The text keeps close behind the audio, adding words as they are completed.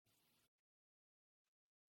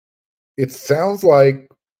It sounds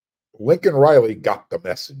like Lincoln Riley got the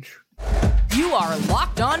message. You are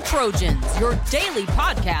Locked On Trojans, your daily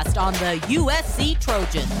podcast on the USC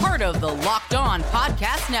Trojans, part of the Locked On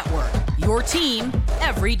Podcast Network, your team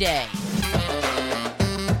every day.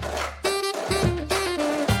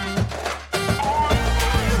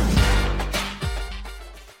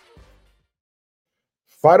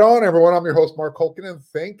 Fight on, everyone. I'm your host, Mark Holkin, and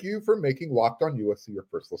thank you for making Locked On USC your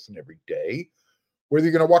first listen every day. Whether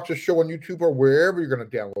you're going to watch a show on YouTube or wherever you're going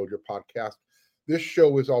to download your podcast, this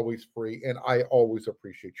show is always free, and I always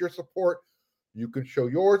appreciate your support. You can show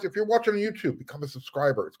yours. If you're watching on YouTube, become a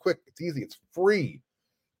subscriber. It's quick, it's easy, it's free.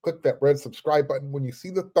 Click that red subscribe button. When you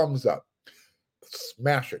see the thumbs up,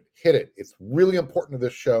 smash it, hit it. It's really important to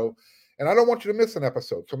this show, and I don't want you to miss an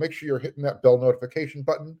episode, so make sure you're hitting that bell notification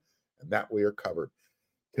button, and that way you're covered.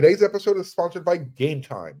 Today's episode is sponsored by Game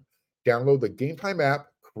Time. Download the Game Time app,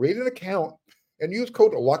 create an account, and use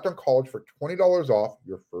code LOCKEDONCollege for $20 off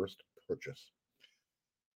your first purchase.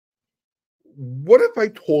 What if I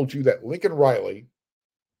told you that Lincoln Riley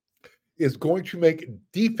is going to make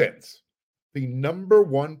defense the number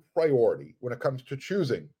one priority when it comes to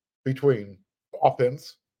choosing between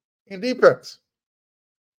offense and defense?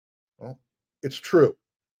 Well, it's true.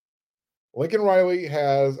 Lincoln Riley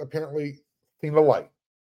has apparently seen the light.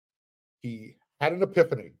 He had an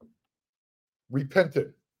epiphany,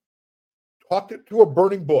 repented, talked it to a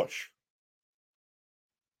burning bush,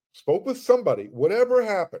 spoke with somebody. Whatever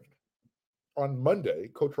happened on Monday,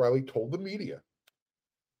 Coach Riley told the media.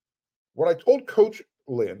 What I told Coach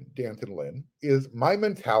Lynn, Danton Lynn, is my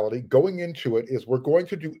mentality going into it is we're going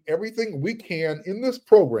to do everything we can in this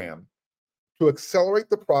program to accelerate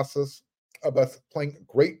the process of us playing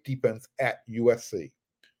great defense at USC.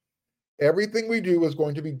 Everything we do is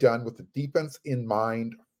going to be done with the defense in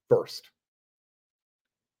mind first.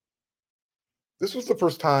 This was the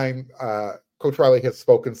first time Coach Riley has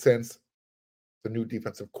spoken since the new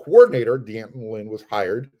defensive coordinator, Danton Lynn, was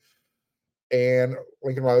hired. And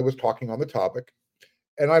Lincoln Riley was talking on the topic.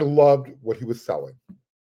 And I loved what he was selling.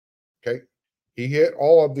 Okay. He hit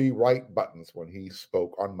all of the right buttons when he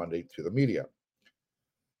spoke on Monday to the media.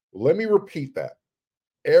 Let me repeat that.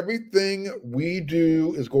 Everything we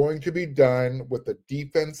do is going to be done with the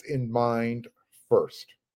defense in mind first.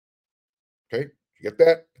 Okay, you get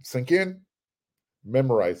that? Sink in,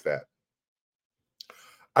 memorize that.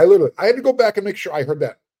 I had to go back and make sure I heard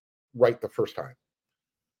that right the first time.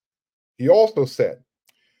 He also said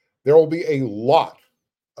there will be a lot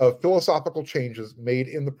of philosophical changes made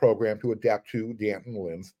in the program to adapt to Danton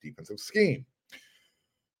Lynn's defensive scheme.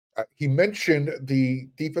 He mentioned the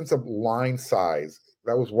defensive line size.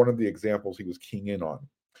 That was one of the examples he was keying in on.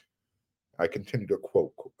 I continue to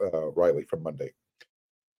quote Riley from Monday.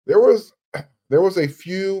 There was a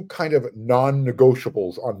few kind of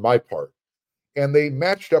non-negotiables on my part, and they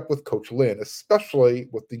matched up with Coach Lynn, especially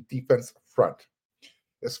with the defense front,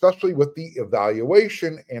 especially with the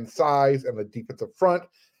evaluation and size and the defensive front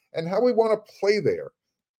and how we want to play there.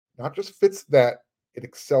 Not just fits that, it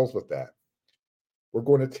excels with that. We're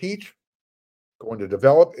going to teach, going to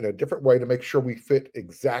develop in a different way to make sure we fit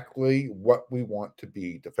exactly what we want to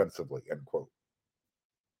be defensively, end quote.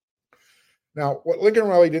 Now, what Lincoln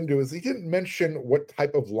Riley didn't do is he didn't mention what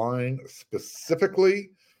type of line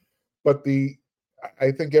specifically, but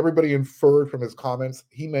I think everybody inferred from his comments,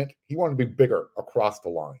 he meant he wanted to be bigger across the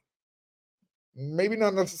line. Maybe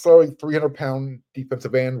not necessarily 300-pound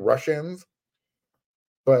defensive end rush ends,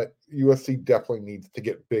 but USC definitely needs to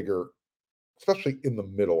get bigger, especially in the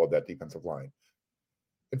middle of that defensive line.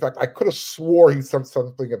 In fact, I could have swore he said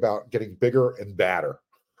something about getting bigger and badder.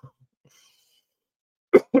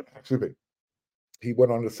 Excuse me. He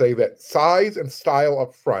went on to say that size and style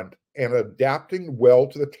up front and adapting well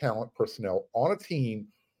to the talent personnel on a team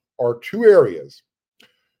are two areas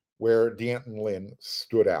where Danton Lynn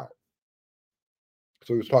stood out.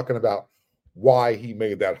 So he was talking about why he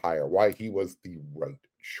made that hire, why he was the right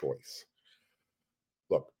choice.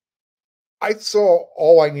 Look, I saw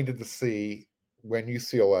all I needed to see when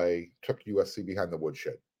UCLA took USC behind the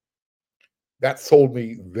woodshed. That sold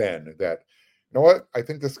me then that, you know what? I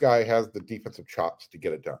think this guy has the defensive chops to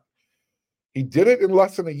get it done. He did it in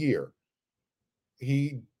less than a year.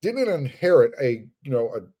 He didn't inherit a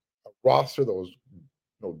roster that was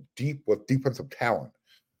deep with defensive talent.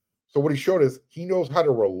 So what he showed is he knows how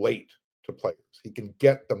to relate to players. He can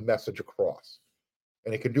get the message across,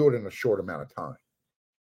 and he can do it in a short amount of time.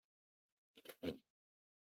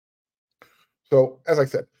 So, as I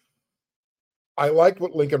said, I liked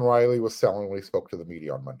what Lincoln Riley was selling when he spoke to the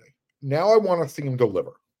media on Monday. Now I want to see him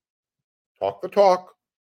deliver. Talk the talk.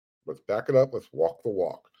 Let's back it up. Let's walk the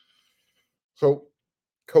walk. So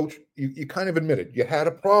Coach, you kind of admitted you had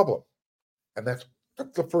a problem. And that's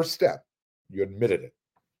the first step. You admitted it.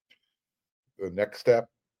 The next step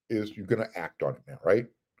is you're going to act on it now, right?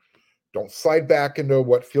 Don't slide back into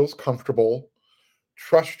what feels comfortable.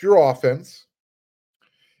 Trust your offense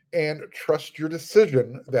and trust your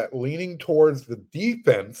decision that leaning towards the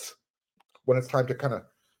defense when it's time to kind of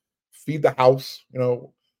feed the house,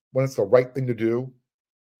 when it's the right thing to do,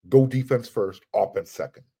 go defense first, offense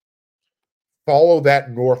second. Follow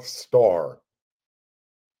that North Star.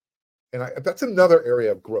 And that's another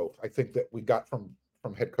area of growth, I think, that we got from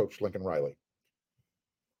head coach Lincoln Riley.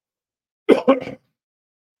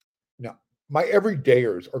 Now, my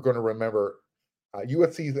everydayers are going to remember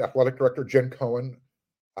USC's athletic director, Jen Cohen.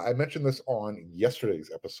 I mentioned this on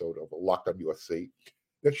yesterday's episode of Locked on USC,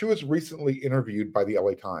 that she was recently interviewed by the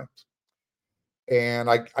LA Times. And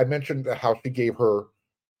I mentioned how she gave her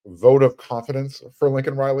vote of confidence for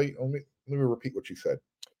Lincoln Riley. Let me repeat what she said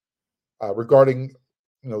regarding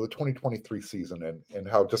the 2023 season and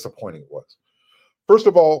how disappointing it was. First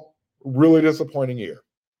of all, really disappointing year.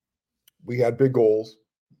 We had big goals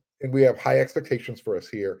and we have high expectations for us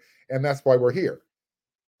here, and that's why we're here.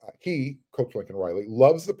 He, Coach Lincoln Riley,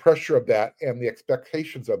 loves the pressure of that and the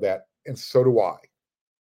expectations of that, and so do I.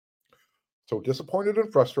 So disappointed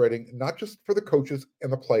and frustrating, not just for the coaches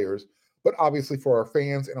and the players, but obviously for our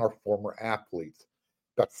fans and our former athletes.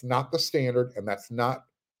 That's not the standard, and that's not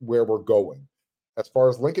where we're going. As far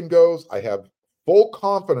as Lincoln goes, I have full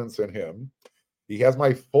confidence in him. He has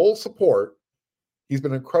my full support. He's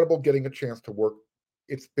been incredible getting a chance to work.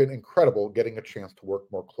 It's been incredible getting a chance to work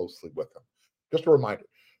more closely with him. Just a reminder,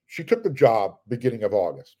 she took the job beginning of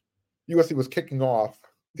August. USC was kicking off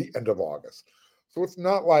the end of August. So it's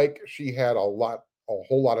not like she had a whole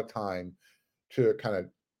lot of time to kind of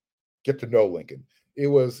get to know Lincoln. It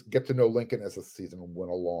was get to know Lincoln as the season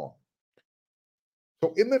went along.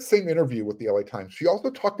 So in that same interview with the LA Times, she also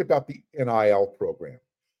talked about the NIL program.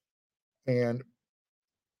 And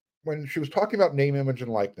when she was talking about name, image,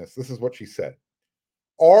 and likeness, this is what she said.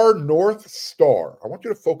 Our North Star, I want you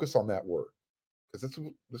to focus on that word, because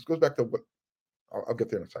this goes back to what, I'll get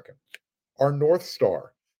there in a second. Our North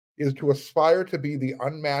Star is to aspire to be the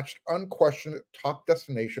unmatched, unquestioned top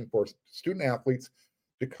destination for student athletes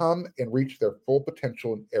to come and reach their full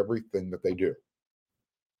potential in everything that they do.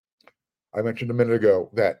 I mentioned a minute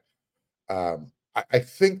ago that I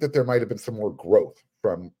think that there might have been some more growth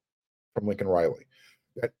from Lincoln Riley.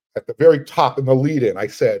 At the very top in the lead-in, I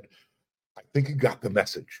said, I think you got the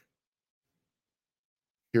message.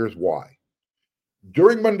 Here's why.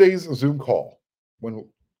 During Monday's Zoom call, when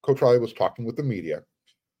Coach Riley was talking with the media,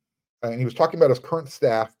 and he was talking about his current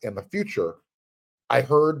staff and the future, I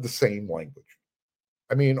heard the same language.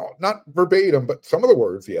 I mean, not verbatim, but some of the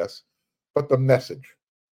words, yes, but the message.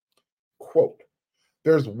 Quote,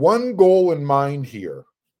 there's one goal in mind here.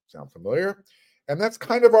 Sound familiar? And that's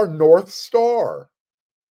kind of our North Star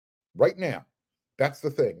right now. That's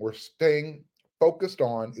the thing we're staying focused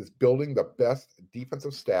on, is building the best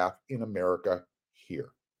defensive staff in America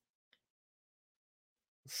here.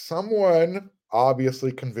 Someone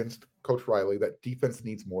obviously convinced Coach Riley that defense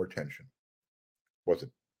needs more attention. Was it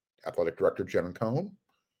athletic director Jen Cohen?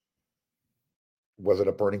 Was it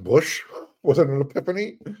a burning bush? Was it an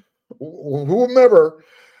epiphany? Whomever.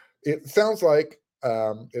 It sounds like,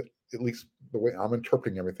 at least the way I'm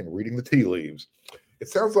interpreting everything, reading the tea leaves, it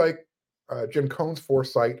sounds like Jen Cohen's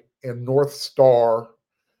foresight and North Star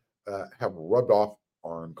have rubbed off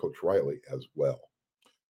on Coach Riley as well.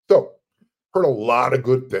 So, heard a lot of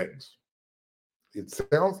good things. It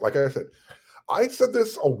sounds, like I said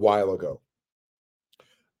this a while ago.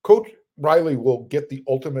 Coach Riley will get the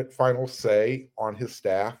ultimate final say on his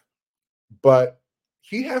staff, but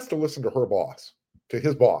he has to listen to her boss, to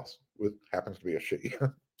his boss, which happens to be a she.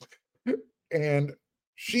 And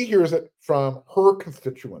she hears it from her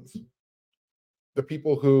constituents, the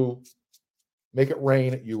people who make it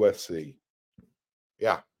rain at USC.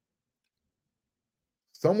 Yeah.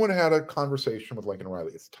 Someone had a conversation with Lincoln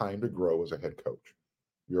Riley. It's time to grow as a head coach.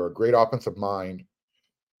 You're a great offensive mind,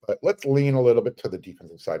 but let's lean a little bit to the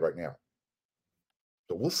defensive side right now.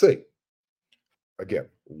 So we'll see. Again,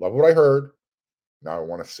 love what I heard. Now I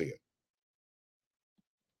want to see it.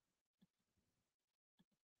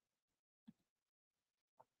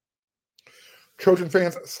 Trojan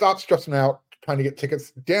fans, stop stressing out trying to get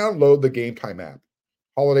tickets. Download the Game Time app.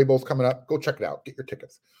 Holiday Bowl's coming up. Go check it out. Get your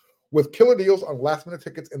tickets. With killer deals on last-minute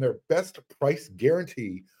tickets and their best price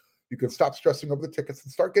guarantee, you can stop stressing over the tickets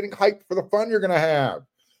and start getting hyped for the fun you're going to have.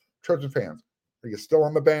 Trojan fans, are you still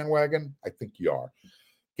on the bandwagon? I think you are.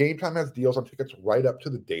 Game Time has deals on tickets right up to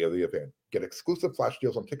the day of the event. Get exclusive flash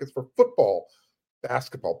deals on tickets for football,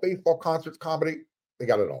 basketball, baseball, concerts, comedy. They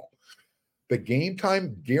got it all. The Game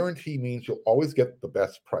Time guarantee means you'll always get the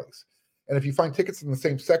best price. And if you find tickets in the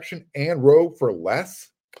same section and row for less,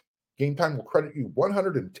 Game Time will credit you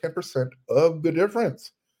 110% of the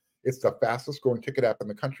difference. It's the fastest growing ticket app in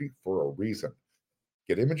the country for a reason.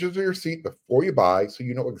 Get images of your seat before you buy so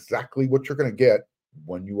you know exactly what you're going to get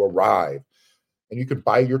when you arrive. And you can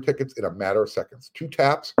buy your tickets in a matter of seconds. 2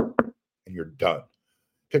 taps and you're done.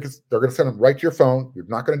 Tickets, they're going to send them right to your phone. You're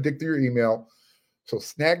not going to dig through your email. So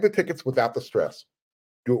snag the tickets without the stress.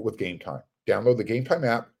 Do it with Game Time. Download the Game Time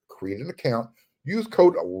app, create an account, use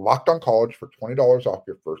code LOCKEDONCollege for $20 off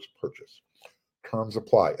your first purchase. Terms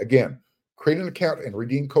apply. Again, create an account and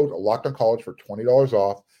redeem code LOCKEDONCollege for $20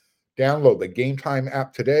 off. Download the Game Time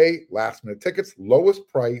app today. Last minute tickets, lowest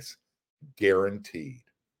price guaranteed.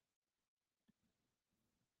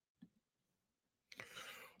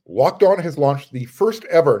 Locked On has launched the first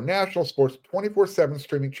ever national sports 24/7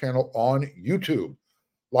 streaming channel on YouTube.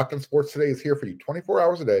 Locked On Sports Today is here for you 24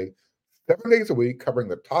 hours a day, 7 days a week, covering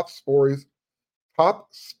the top sports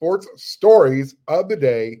stories of the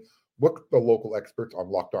day with the local experts on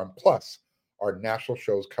Locked On Plus, our national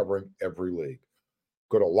shows covering every league.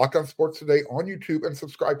 Go to Locked On Sports Today on YouTube and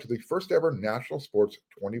subscribe to the first ever national sports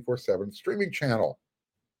 24/7 streaming channel.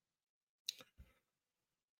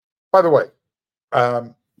 By the way,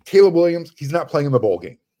 Caleb Williams, he's not playing in the bowl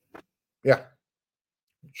game. Yeah,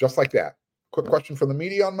 just like that. Quick question from the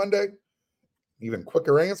media on Monday. Even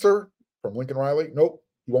quicker answer from Lincoln Riley. Nope,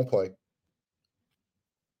 he won't play.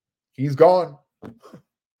 He's gone.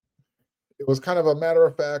 It was kind of a matter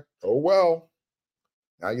of fact, oh, well,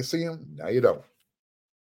 now you see him, now you don't.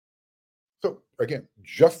 So, again,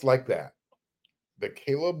 just like that, the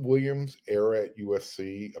Caleb Williams era at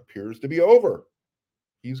USC appears to be over.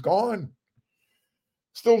 He's gone.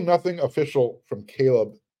 Still nothing official from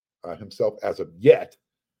Caleb himself as of yet.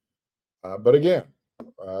 But again,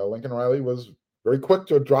 Lincoln Riley was very quick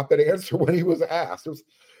to drop that answer when he was asked.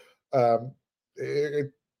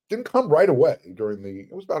 It didn't come right away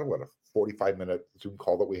it was about, a 45-minute Zoom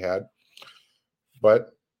call that we had.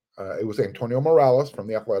 But it was Antonio Morales from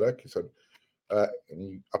The Athletic. He said,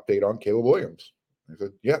 any update on Caleb Williams? I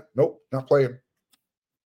said, yeah, nope, not playing.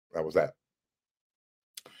 That was that.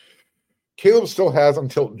 Caleb still has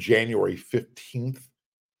until January 15th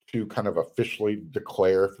to kind of officially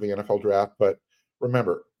declare for the NFL draft. But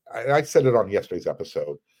remember, I said it on yesterday's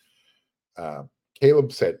episode.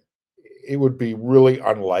 Caleb said it would be really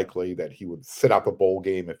unlikely that he would sit out the bowl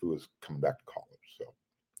game if he was coming back to college. So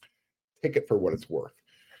take it for what it's worth.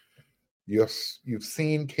 Yes, you've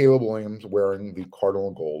seen Caleb Williams wearing the Cardinal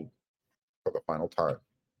gold for the final time.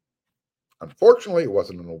 Unfortunately, it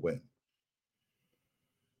wasn't in a win.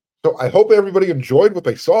 So I hope everybody enjoyed what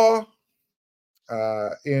they saw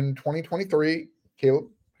in 2023.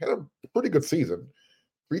 Caleb had a pretty good season.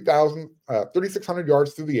 3,600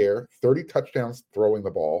 yards through the air, 30 touchdowns throwing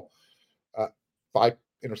the ball, 5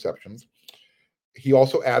 interceptions. He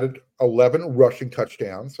also added 11 rushing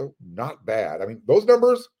touchdowns, so not bad. I mean, those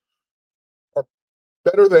numbers are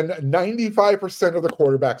better than 95% of the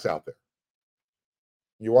quarterbacks out there.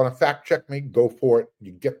 You want to fact check me? Go for it.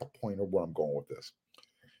 You get the point of where I'm going with this.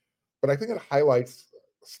 But I think it highlights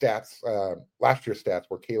stats, last year's stats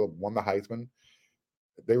where Caleb won the Heisman.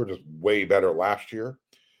 They were just way better last year.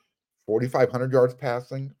 4,500 yards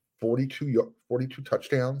passing, 42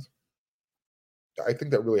 touchdowns. I think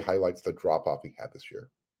that really highlights the drop-off he had this year.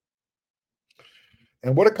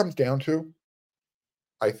 And what it comes down to,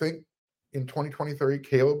 I think in 2023,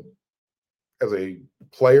 Caleb, as a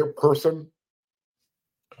player, person,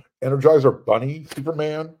 Energizer Bunny,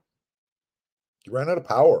 Superman, he ran out of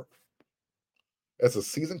power. As the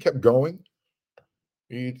season kept going,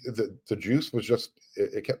 the juice was just,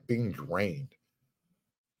 it kept being drained.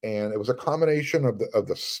 And it was a combination of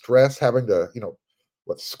the stress, having to,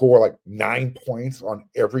 score like 9 points on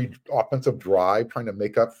every offensive drive, trying to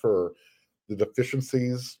make up for the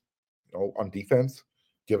deficiencies, on defense,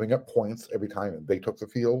 giving up points every time they took the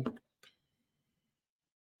field.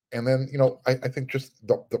 And then, I think just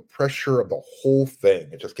the pressure of the whole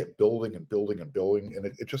thing, it just kept building and building and building, and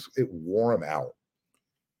it wore him out.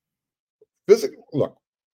 Look,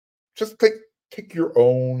 just take your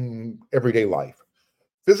own everyday life.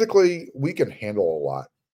 Physically, we can handle a lot,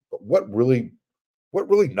 but what really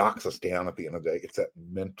knocks us down at the end of the day, it's that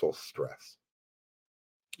mental stress.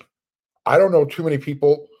 I don't know too many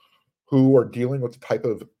people who are dealing with the type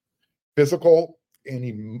of physical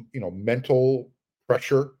and mental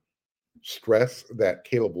pressure, stress that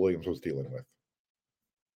Caleb Williams was dealing with.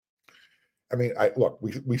 I mean,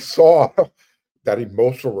 we saw that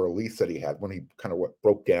emotional release that he had when he kind of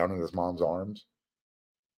broke down in his mom's arms.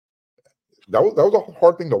 that was a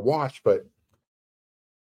hard thing to watch, but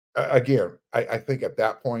again, I think at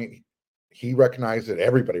that point he recognized it.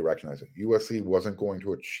 Everybody recognized it. USC wasn't going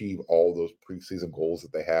to achieve all those preseason goals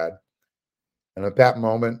that they had, and at that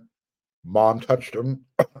moment, Mom touched him,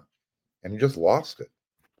 and he just lost it.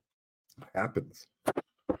 It happens.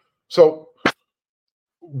 So,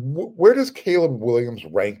 where does Caleb Williams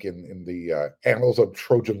rank in the annals of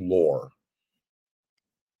Trojan lore?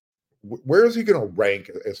 Where is he going to rank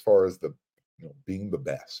as far as the being the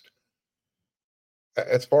best?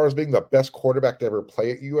 As far as being the best quarterback to ever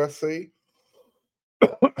play at USC,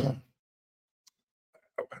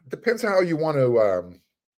 depends on how you want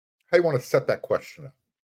to set that question up.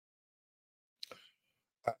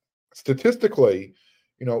 Statistically,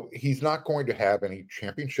 he's not going to have any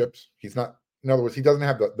championships. He's not. In other words, he doesn't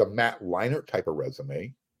have the Matt Leinart type of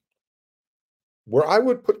resume. Where I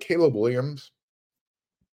would put Caleb Williams,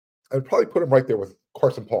 I'd probably put him right there with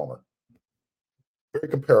Carson Palmer. Very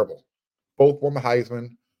comparable. Both won the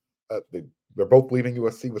Heisman. They're both leaving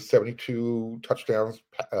USC with 72 touchdowns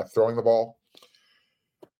throwing the ball.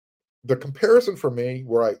 The comparison for me,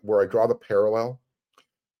 where I draw the parallel,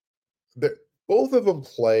 that both of them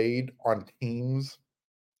played on teams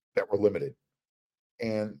that were limited,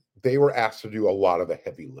 and they were asked to do a lot of the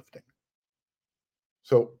heavy lifting.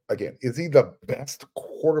 So again, is he the best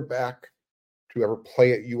quarterback to ever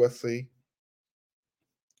play at USC?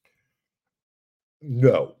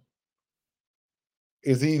 No.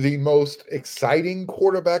 Is he the most exciting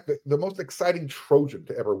quarterback, the most exciting Trojan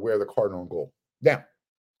to ever wear the Cardinal gold? Now,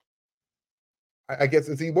 I guess,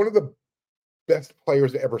 is he one of the best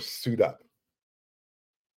players to ever suit up?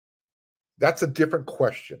 That's a different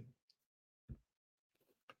question.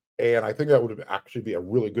 And I think that would actually be a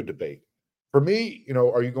really good debate. For me,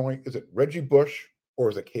 is it Reggie Bush or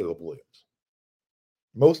is it Caleb Williams?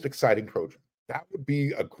 Most exciting Trojan. That would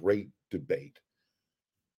be a great debate.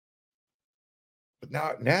 But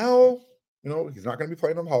now, he's not going to be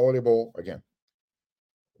playing on the Holiday Bowl again.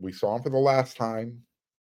 We saw him for the last time.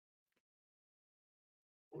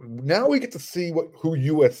 Now we get to see who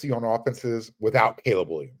USC on offense is without Caleb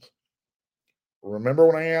Williams. Remember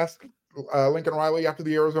when I asked Lincoln Riley after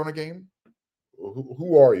the Arizona game,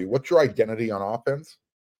 who are you? What's your identity on offense?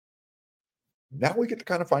 Now we get to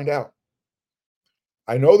kind of find out.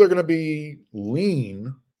 I know they're going to be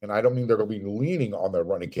lean, and I don't mean they're going to be leaning on their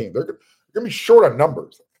running game. They're going to be short on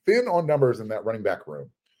numbers, thin on numbers in that running back room.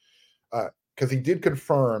 Because he did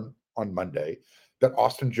confirm on Monday that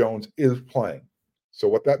Austin Jones is playing. So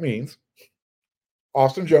what that means,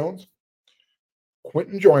 Austin Jones,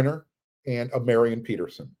 Quentin Joyner, and Amarian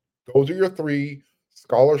Peterson. Those are your three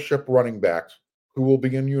scholarship running backs who will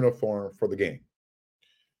be in uniform for the game.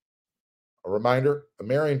 A reminder,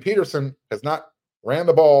 Amarian Peterson has not ran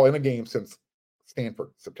the ball in a game since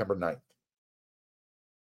Stanford, September 9th.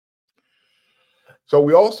 So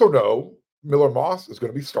we also know Miller Moss is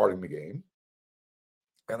going to be starting the game.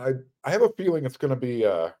 And I have a feeling it's going to be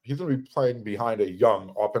he's going to be playing behind a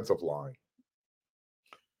young offensive line.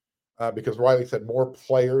 Because Riley said more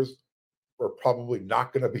players are probably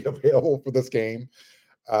not going to be available for this game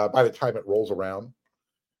by the time it rolls around,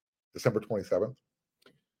 December 27th.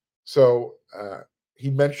 So he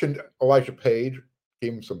mentioned Elijah Page,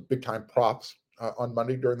 gave him some big-time props on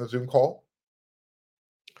Monday during the Zoom call.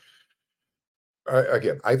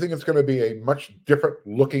 Again, I think it's going to be a much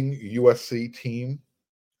different-looking USC team,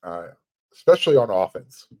 especially on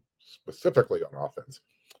offense, specifically on offense,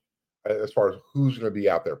 as far as who's going to be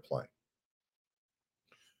out there playing.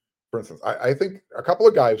 For instance, I think a couple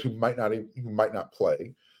of guys who might not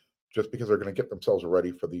play just because they're going to get themselves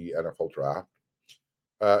ready for the NFL draft.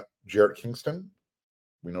 Jarrett Kingston,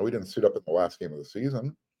 we know he didn't suit up in the last game of the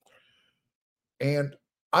season. And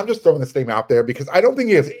I'm just throwing this name out there because I don't think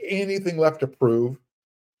he has anything left to prove.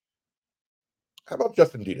 How about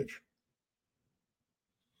Justin Dietich?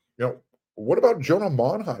 What about Jonah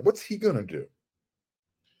Monheim? What's he going to do?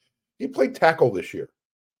 He played tackle this year.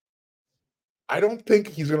 I don't think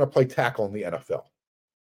he's going to play tackle in the NFL.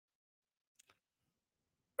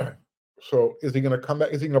 So is he going to come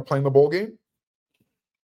back? Is he going to play in the bowl game?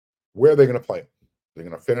 Where are they going to play him? Are they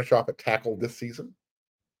going to finish off at tackle this season?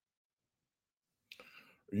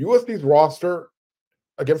 USC's roster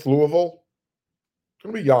against Louisville is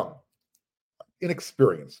going to be young,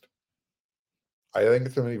 inexperienced. I think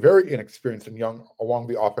it's going to be very inexperienced and young along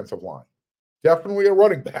the offensive line. Definitely a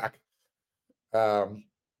running back.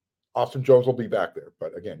 Austin Jones will be back there.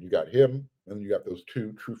 But again, you got him, and you got those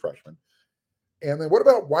two true freshmen. And then what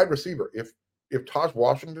about wide receiver? If Taj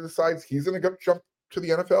Washington decides he's going to jump to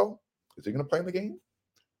the NFL, is he going to play in the game?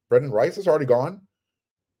 Brendan Rice is already gone.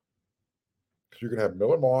 So you're going to have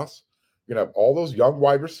Miller Moss. You're going to have all those young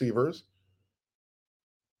wide receivers.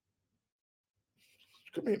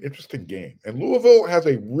 It's going to be an interesting game. And Louisville has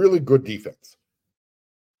a really good defense.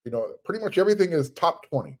 Pretty much everything is top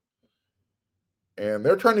 20. And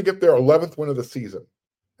they're trying to get their 11th win of the season.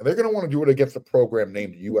 And they're going to want to do it against a program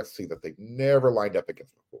named USC that they've never lined up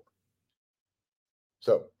against before.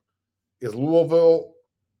 So, is Louisville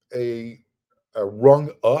a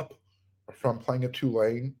rung up from playing at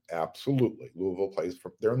Tulane? Absolutely. Louisville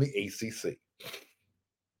they're in the ACC.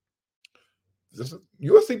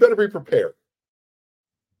 USC better be prepared.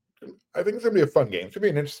 I think it's going to be a fun game. It's going to be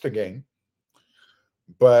an interesting game.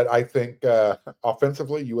 But I think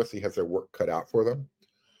offensively, USC has their work cut out for them,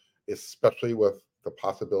 especially with the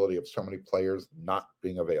possibility of so many players not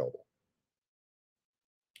being available.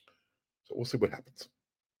 So we'll see what happens.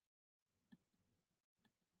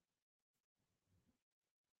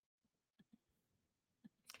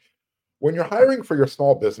 When you're hiring for your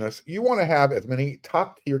small business, you want to have as many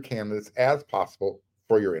top-tier candidates as possible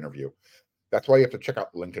for your interview. That's why you have to check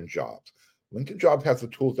out LinkedIn Jobs. LinkedIn Jobs has the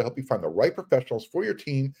tools to help you find the right professionals for your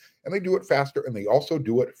team, and they do it faster, and they also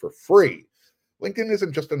do it for free. LinkedIn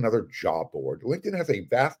isn't just another job board. LinkedIn has a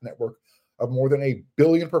vast network of more than 1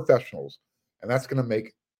 billion professionals, and that's going to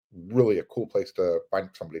make really a cool place to find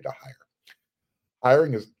somebody to hire.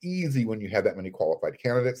 Hiring is easy when you have that many qualified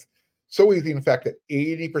candidates. So easy, in fact, that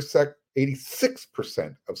 86%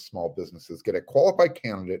 of small businesses get a qualified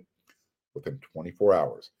candidate within 24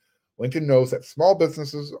 hours. LinkedIn knows that small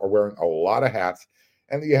businesses are wearing a lot of hats,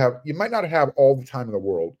 and you might not have all the time in the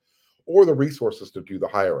world or the resources to do the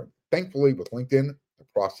hiring. Thankfully, with LinkedIn, the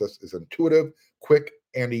process is intuitive, quick,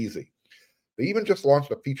 and easy. They even just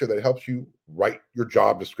launched a feature that helps you write your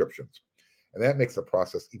job descriptions, and that makes the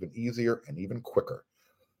process even easier and even quicker.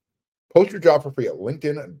 Post your job for free at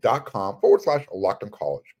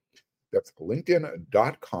linkedin.com/LockedOnCollege. That's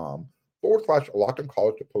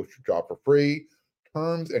linkedin.com/LockedOnCollege to post your job for free.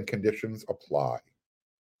 Terms and conditions apply.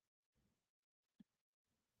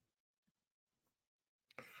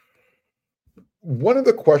 One of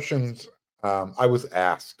the questions I was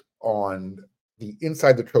asked on the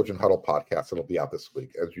Inside the Trojan Huddle podcast that'll be out this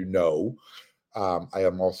week, as you know, I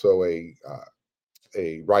am also a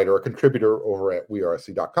writer, a contributor over at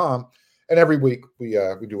wearesc.com, and every week we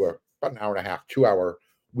do about an hour and a half, 2-hour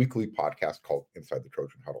weekly podcast called Inside the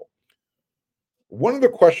Trojan Huddle. One of the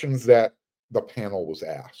questions that the panel was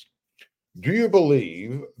asked, do you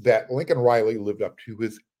believe that Lincoln Riley lived up to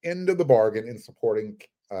his end of the bargain in supporting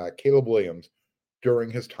Caleb Williams during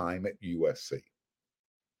his time at USC?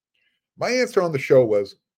 My answer on the show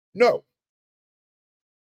was no.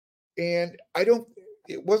 And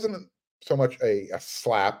it wasn't so much a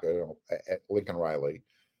slap at Lincoln Riley.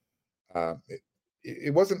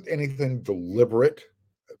 It wasn't anything deliberate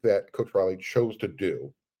that Coach Riley chose to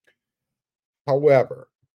do. However,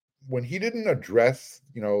 when he didn't address,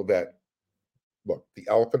 the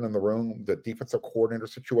elephant in the room, the defensive coordinator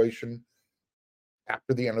situation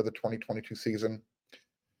after the end of the 2022 season,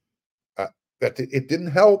 that it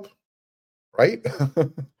didn't help, right?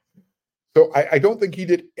 So I don't think he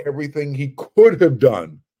did everything he could have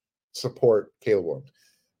done to support Caleb Williams.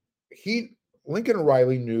 Lincoln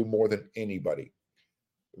Riley knew more than anybody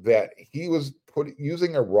that he was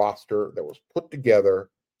using a roster that was put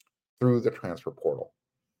together through the transfer portal.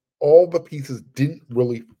 All the pieces didn't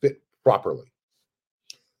really fit properly,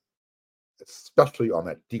 especially on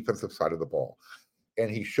that defensive side of the ball.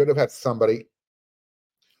 And he should have had somebody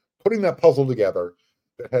putting that puzzle together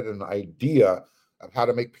that had an idea of how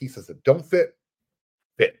to make pieces that don't fit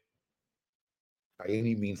by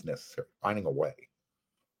any means necessary, finding a way.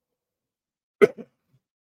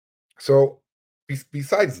 So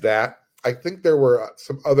besides that, I think there were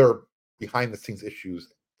some other behind-the-scenes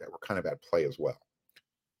issues that were kind of at play as well.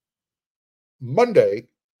 Monday,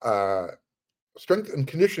 strength and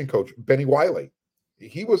conditioning coach Benny Wiley,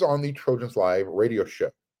 he was on the Trojans Live radio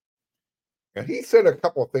show. And he said a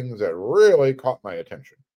couple of things that really caught my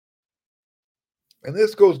attention. And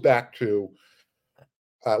this goes back to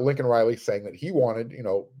Lincoln Riley saying that he wanted,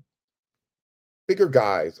 bigger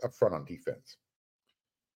guys up front on defense.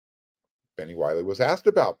 Benny Wiley was asked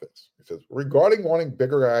about this. He says, regarding wanting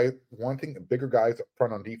bigger guys up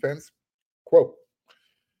front on defense, quote,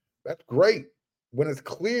 "That's great. When it's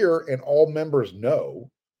clear and all members know,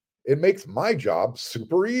 it makes my job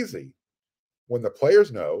super easy. When the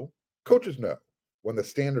players know, coaches know. When the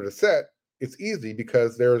standard is set, it's easy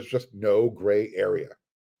because there's just no gray area."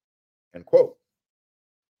 End quote.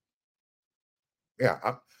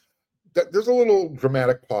 Yeah, there's a little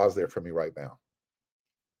dramatic pause there for me right now.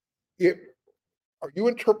 Are you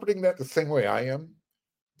interpreting that the same way I am?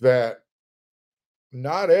 That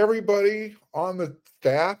not everybody on the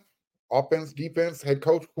staff, offense, defense, head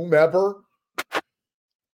coach, whomever,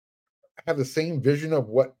 have the same vision of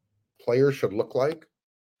what players should look like.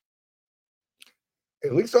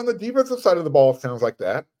 At least on the defensive side of the ball, it sounds like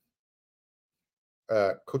that.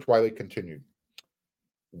 Coach Wiley continued.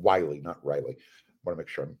 Wiley, not Riley. I want to make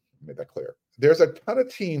sure I made that clear. There's a ton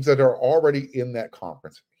of teams that are already in that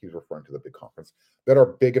conference. He's referring to the big conference that are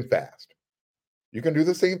big and fast. You can do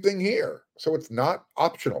the same thing here. So it's not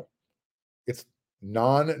optional. It's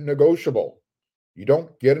non-negotiable. You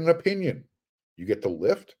don't get an opinion. You get to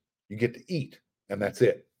lift, you get to eat, and that's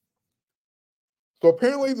it. So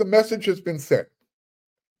apparently the message has been sent.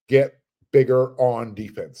 Get bigger on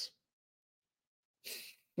defense.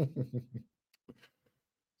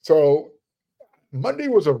 So Monday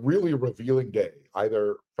was a really revealing day,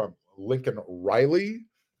 either from Lincoln Riley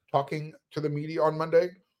talking to the media on Monday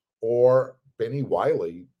or Benny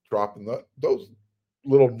Wiley dropping those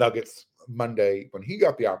little nuggets Monday when he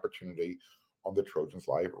got the opportunity on the Trojans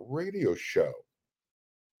Live radio show.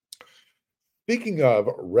 Speaking of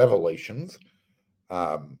revelations,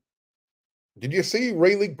 did you see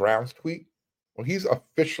Rayleigh Brown's tweet? Well, he's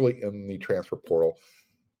officially in the transfer portal.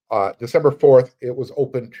 December 4th, it was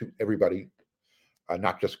open to everybody,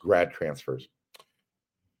 not just grad transfers.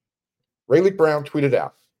 Rayleigh Brown tweeted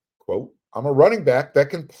out, quote, "I'm a running back that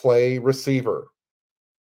can play receiver."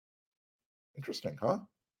 Interesting, huh?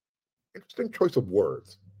 Interesting choice of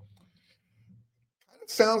words. Kind of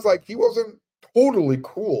sounds like he wasn't totally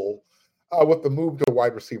cool with the move to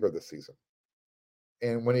wide receiver this season.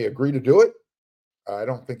 And when he agreed to do it, I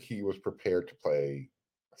don't think he was prepared to play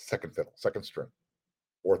second fiddle, second string,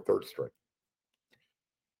 or third string.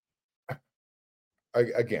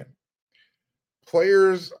 Again,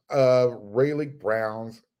 players of Rayleigh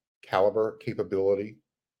Brown's caliber, capability,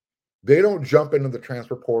 they don't jump into the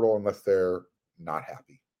transfer portal unless they're not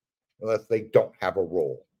happy, unless they don't have a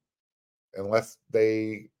role, unless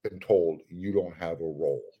they've been told you don't have a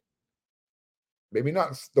role. Maybe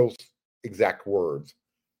not those exact words,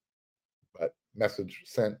 but message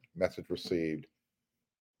sent, message received.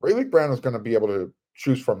 Rayleigh Brown is going to be able to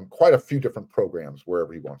choose from quite a few different programs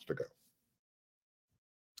wherever he wants to go.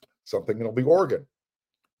 Something that'll be Oregon.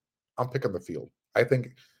 I'm picking the field. I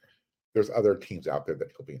think there's other teams out there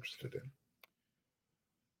that he'll be interested in.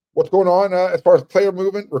 What's going on as far as player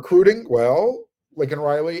movement, recruiting? Well, Lincoln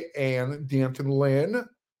Riley and D'Anton Lynn,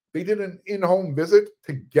 they did an in-home visit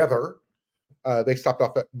together. They stopped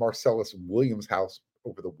off at Marcellus Williams' house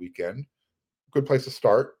over the weekend. Good place to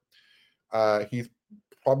start. He's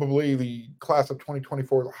probably the class of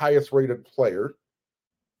 2024 highest rated player.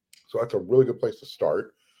 So that's a really good place to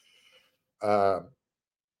start.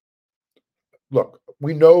 Look,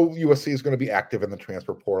 we know USC is going to be active in the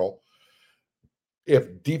transfer portal.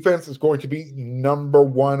 If defense is going to be number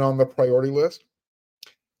one on the priority list,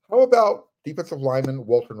 how about defensive lineman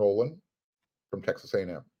Walter Nolan from Texas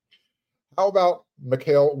A&M? How about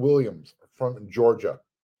Mikael Williams from Georgia?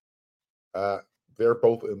 They're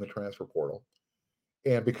both in the transfer portal.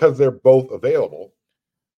 And because they're both available,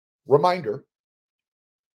 reminder,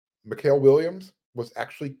 Mikael Williams was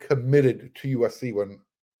actually committed to USC when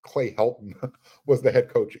Clay Helton was the head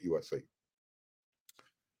coach at USC.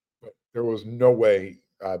 But there was no way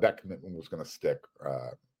that commitment was going to stick.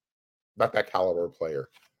 Not that caliber player.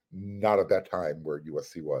 Not at that time where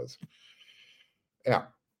USC was. Now,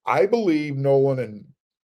 I believe Nolan and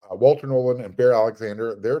Walter Nolan and Bear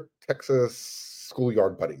Alexander, they're Texas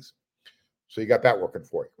schoolyard buddies. So you got that working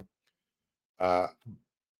for you.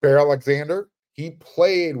 Bear Alexander, he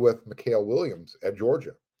played with Mikael Williams at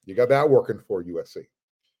Georgia. You got that working for USC.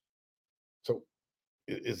 So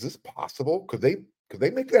is this possible? Could they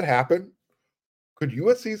make that happen? Could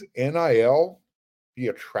USC's NIL be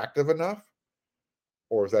attractive enough?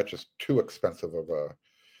 Or is that just too expensive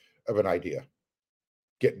of an idea?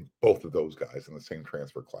 Getting both of those guys in the same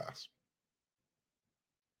transfer class.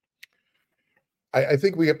 I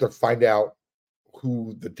think we have to find out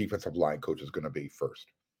who the defensive line coach is going to be first.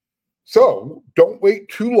 So don't wait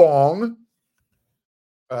too long,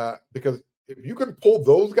 because if you can pull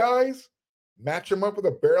those guys, match them up with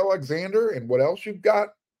a Bear Alexander and what else you've got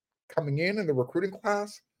coming in the recruiting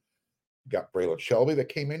class. You got Braylon Shelby that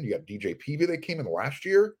came in. You got DJ Peavy that came in last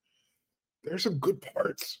year. There's some good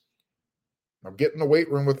parts. Now get in the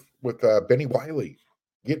weight room with Benny Wiley.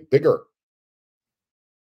 Get bigger.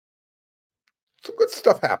 Some good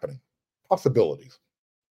stuff happening. Possibilities.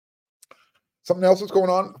 Something else is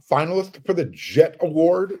going on. Finalist for the Jet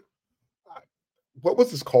Award. What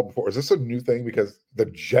was this called before? Is this a new thing? Because the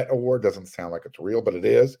Jet Award doesn't sound like it's real, but it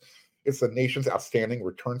is. It's the nation's outstanding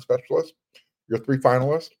return specialist. Your three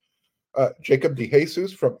finalists. Jacob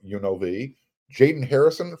DeJesus from UNLV, Jaden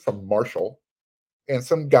Harrison from Marshall, and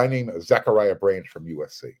some guy named Zachariah Branch from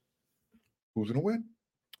USC. Who's going to win?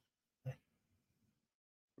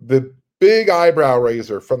 The big eyebrow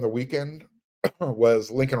raiser from the weekend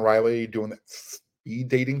was Lincoln Riley doing that speed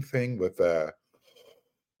dating thing with,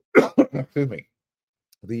 excuse me,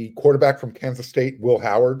 the quarterback from Kansas State, Will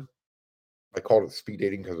Howard. I called it speed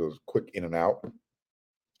dating because it was quick in and out.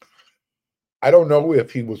 I don't know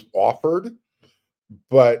if he was offered,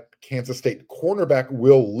 but Kansas State cornerback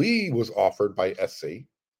Will Lee was offered by SC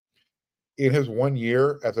in his 1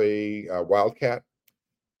 year as a Wildcat,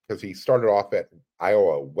 because he started off at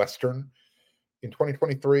Iowa Western. In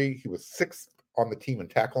 2023, he was 6th on the team in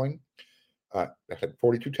tackling. Had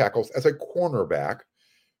 42 tackles as a cornerback,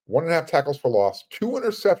 1.5 tackles for loss, 2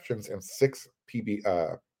 interceptions, and 6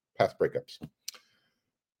 pass breakups.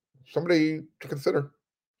 Somebody to consider.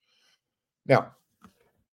 Now,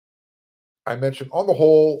 I mentioned on the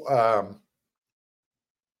whole,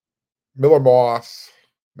 Miller Moss,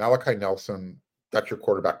 Malachi Nelson, that's your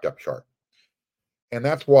quarterback depth chart. And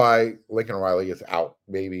that's why Lincoln Riley is out,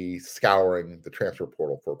 maybe scouring the transfer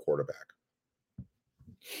portal for a quarterback.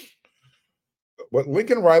 What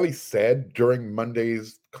Lincoln Riley said during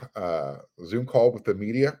Monday's Zoom call with the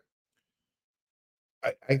media,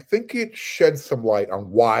 I think it sheds some light on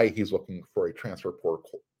why he's looking for a transfer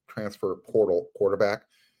portal quarterback.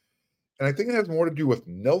 And I think it has more to do with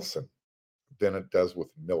Nelson than it does with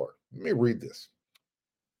Miller. Let me read this.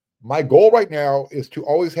 My goal right now is to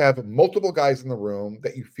always have multiple guys in the room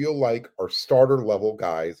that you feel like are starter level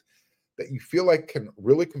guys that you feel like can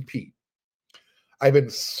really compete. I've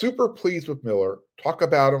been super pleased with Miller. Talk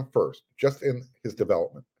about him first, just in his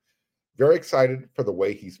development. Very excited for the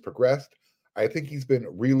way he's progressed. I think he's been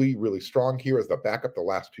really, really strong here as the backup the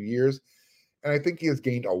last 2 years. And I think he has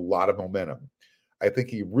gained a lot of momentum. I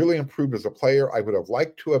think he really improved as a player. I would have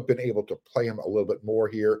liked to have been able to play him a little bit more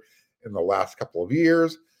here in the last couple of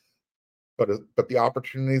years. But the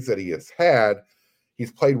opportunities that he has had,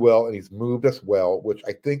 he's played well and he's moved us well, which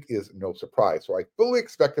I think is no surprise. So I fully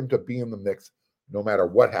expect him to be in the mix no matter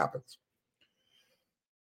what happens.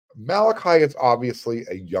 Malachi is obviously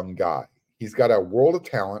a young guy. He's got a world of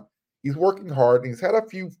talent. He's working hard, and he's had a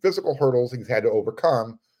few physical hurdles he's had to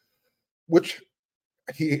overcome, which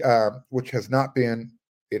hasn't been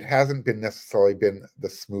necessarily been the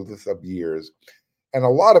smoothest of years. And a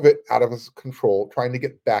lot of it out of his control, trying to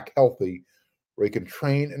get back healthy, where he can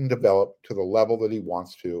train and develop to the level that he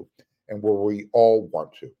wants to and where we all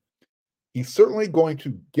want to. He's certainly going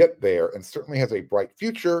to get there and certainly has a bright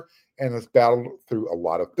future and has battled through a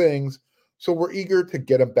lot of things. So we're eager to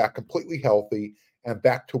get him back completely healthy and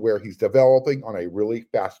back to where he's developing on a really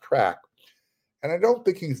fast track. And I don't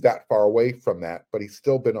think he's that far away from that, but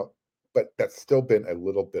that's still been a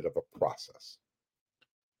little bit of a process.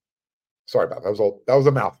 Sorry about that. That was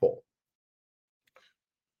a mouthful.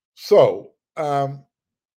 So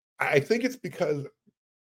I think it's because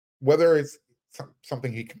whether it's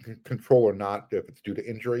something he can control or not, if it's due to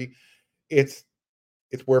injury, it's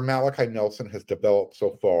where Malachi Nelson has developed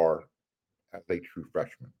so far as a true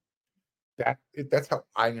freshman. That's how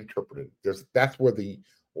I interpret it. That's where the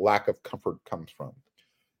lack of comfort comes from.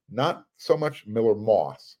 Not so much Miller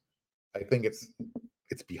Moss. I think it's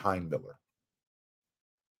behind Miller.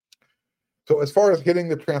 So as far as hitting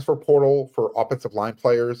the transfer portal for offensive line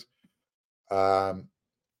players,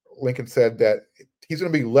 Lincoln said that he's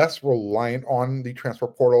going to be less reliant on the transfer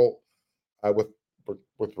portal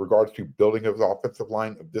with regards to building his offensive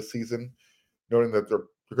line of this season, noting that they're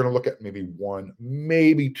going to look at maybe one,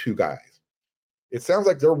 maybe two guys. It sounds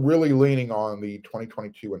like they're really leaning on the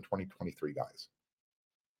 2022 and 2023 guys.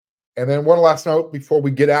 And then one last note before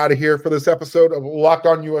we get out of here for this episode of Locked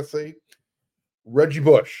On USC, Reggie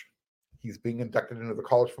Bush. He's being inducted into the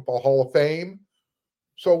College Football Hall of Fame.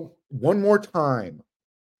 So one more time,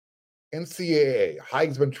 NCAA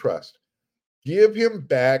Heisman Trust, give him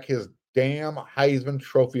back his damn Heisman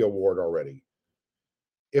Trophy Award already.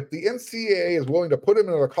 If the NCAA is willing to put him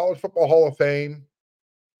into the College Football Hall of Fame,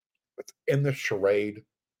 let's end the charade.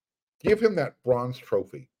 Give him that bronze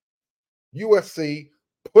trophy. USC,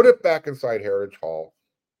 put it back inside Heritage Hall.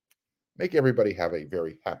 Make everybody have a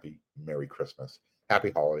very happy Merry Christmas.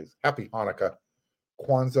 Happy holidays, happy Hanukkah,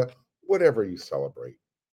 Kwanzaa, whatever you celebrate.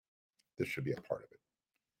 This should be a part of it.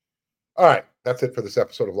 All right, that's it for this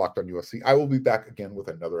episode of Locked On USC. I will be back again with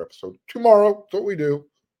another episode tomorrow. That's what we do,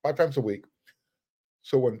 5 times a week.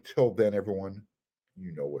 So until then, everyone,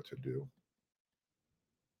 you know what to do.